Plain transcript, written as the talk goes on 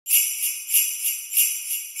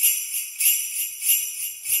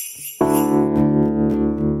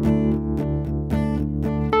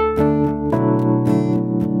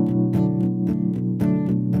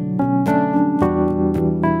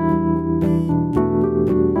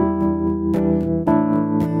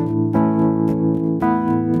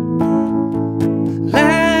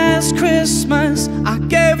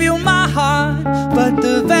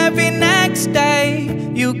next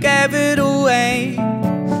day you gave it away.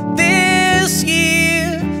 This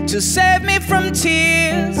year, to save me from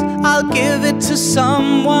tears, I'll give it to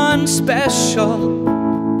someone special.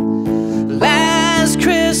 Last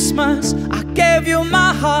Christmas I gave you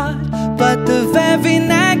my heart, but the very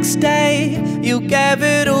next day you gave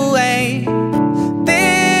it away.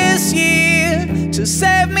 This year, to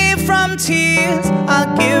save me from tears,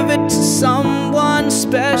 I'll give it to someone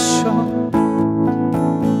special.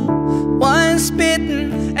 Once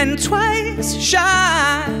bitten and twice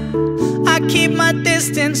shy, I keep my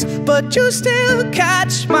distance, but you still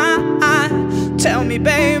catch my eye. Tell me,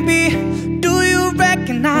 baby, do you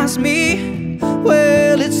recognize me?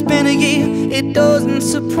 Well, it's been a year, it doesn't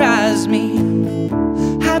surprise me.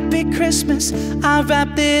 Happy Christmas, I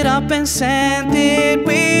wrapped it up and sent it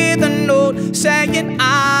with a note saying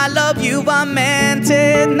I love you, I meant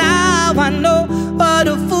it. Now I know what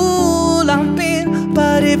a fool I've been,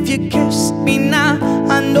 but if you kissed me now,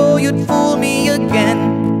 I know you'd fool me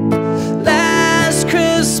again. Last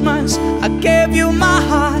Christmas I gave you my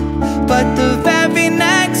heart, but the very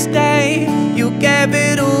next day you gave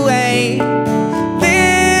it away.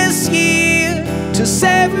 This year, to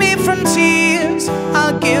save me from tears,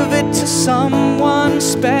 I'll give it to someone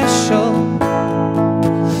special.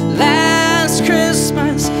 Last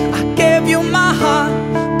Christmas I gave you my heart,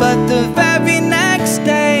 but the very next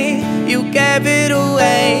day you gave it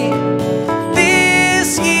away.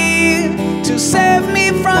 This year, to save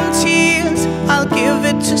me from tears, I'll give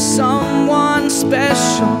it to someone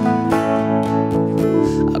special.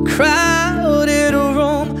 A crowded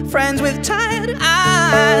room, friends with tired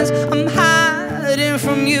eyes, I'm hiding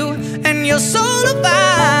from you and your soul of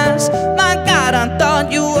eyes. My God, I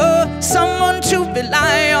thought you were someone to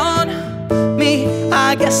rely on. Me,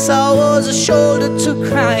 I guess I was a shoulder to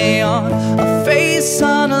cry on, a face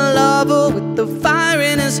on a lover with the fire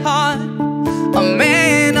in his heart, a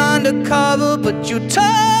man undercover, but you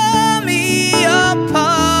tore me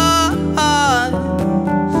apart.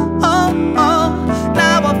 Oh, oh,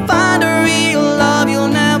 now I find a real love, you'll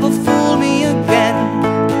never fool me again.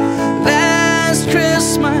 Last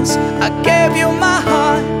Christmas I gave you my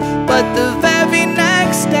heart, but the very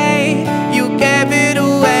next day you gave it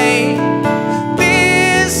away.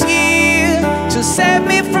 This year, to save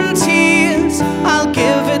me from tears, I'll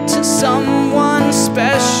give it to someone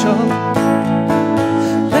special.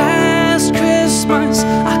 Last Christmas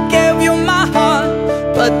I gave you my heart,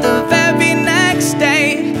 but the very next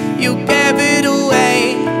day you gave it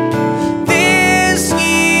away. This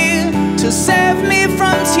year, to save me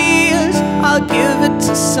from tears, I'll give it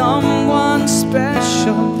to someone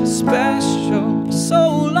special, special.